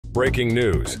Breaking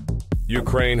news.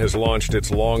 Ukraine has launched its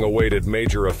long-awaited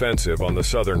major offensive on the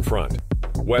southern front.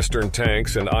 Western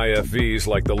tanks and IFVs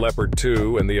like the Leopard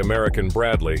 2 and the American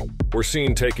Bradley were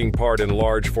seen taking part in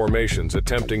large formations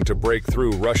attempting to break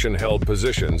through Russian-held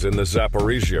positions in the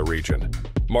Zaporizhzhia region,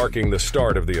 marking the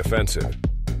start of the offensive.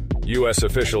 U.S.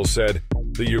 officials said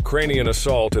the Ukrainian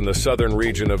assault in the southern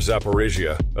region of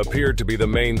Zaporizhzhia appeared to be the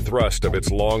main thrust of its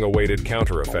long-awaited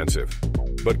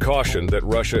counteroffensive, but cautioned that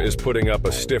Russia is putting up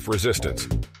a stiff resistance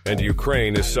and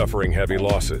Ukraine is suffering heavy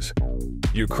losses.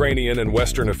 Ukrainian and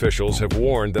Western officials have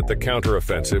warned that the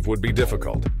counteroffensive would be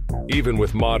difficult, even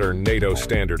with modern NATO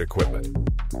standard equipment.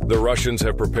 The Russians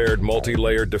have prepared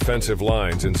multi-layered defensive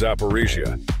lines in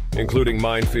Zaporizhzhia, including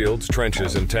minefields,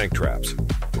 trenches, and tank traps.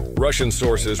 Russian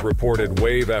sources reported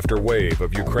wave after wave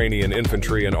of Ukrainian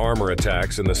infantry and armor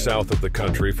attacks in the south of the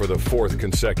country for the fourth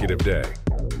consecutive day.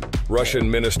 Russian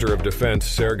Minister of Defense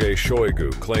Sergei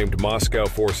Shoigu claimed Moscow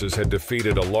forces had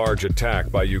defeated a large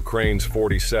attack by Ukraine's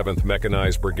 47th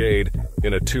Mechanized Brigade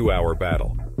in a 2-hour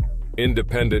battle.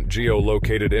 Independent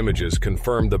geolocated images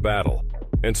confirmed the battle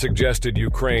and suggested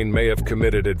Ukraine may have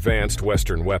committed advanced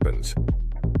Western weapons.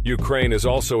 Ukraine is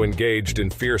also engaged in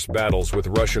fierce battles with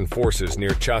Russian forces near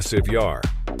Chasiv Yar,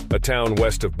 a town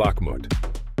west of Bakhmut.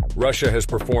 Russia has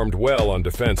performed well on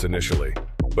defense initially,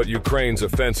 but Ukraine's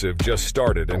offensive just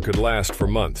started and could last for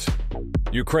months.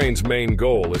 Ukraine's main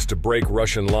goal is to break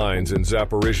Russian lines in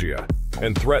Zaporizhzhia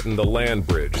and threaten the land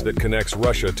bridge that connects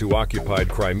Russia to occupied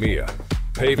Crimea,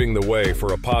 paving the way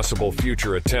for a possible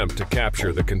future attempt to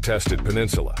capture the contested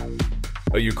peninsula.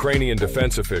 A Ukrainian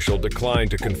defense official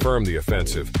declined to confirm the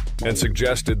offensive and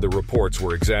suggested the reports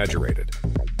were exaggerated.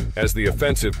 As the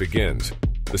offensive begins,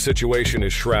 the situation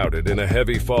is shrouded in a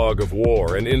heavy fog of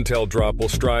war, and Intel Drop will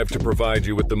strive to provide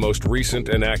you with the most recent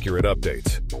and accurate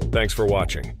updates. Thanks for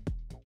watching.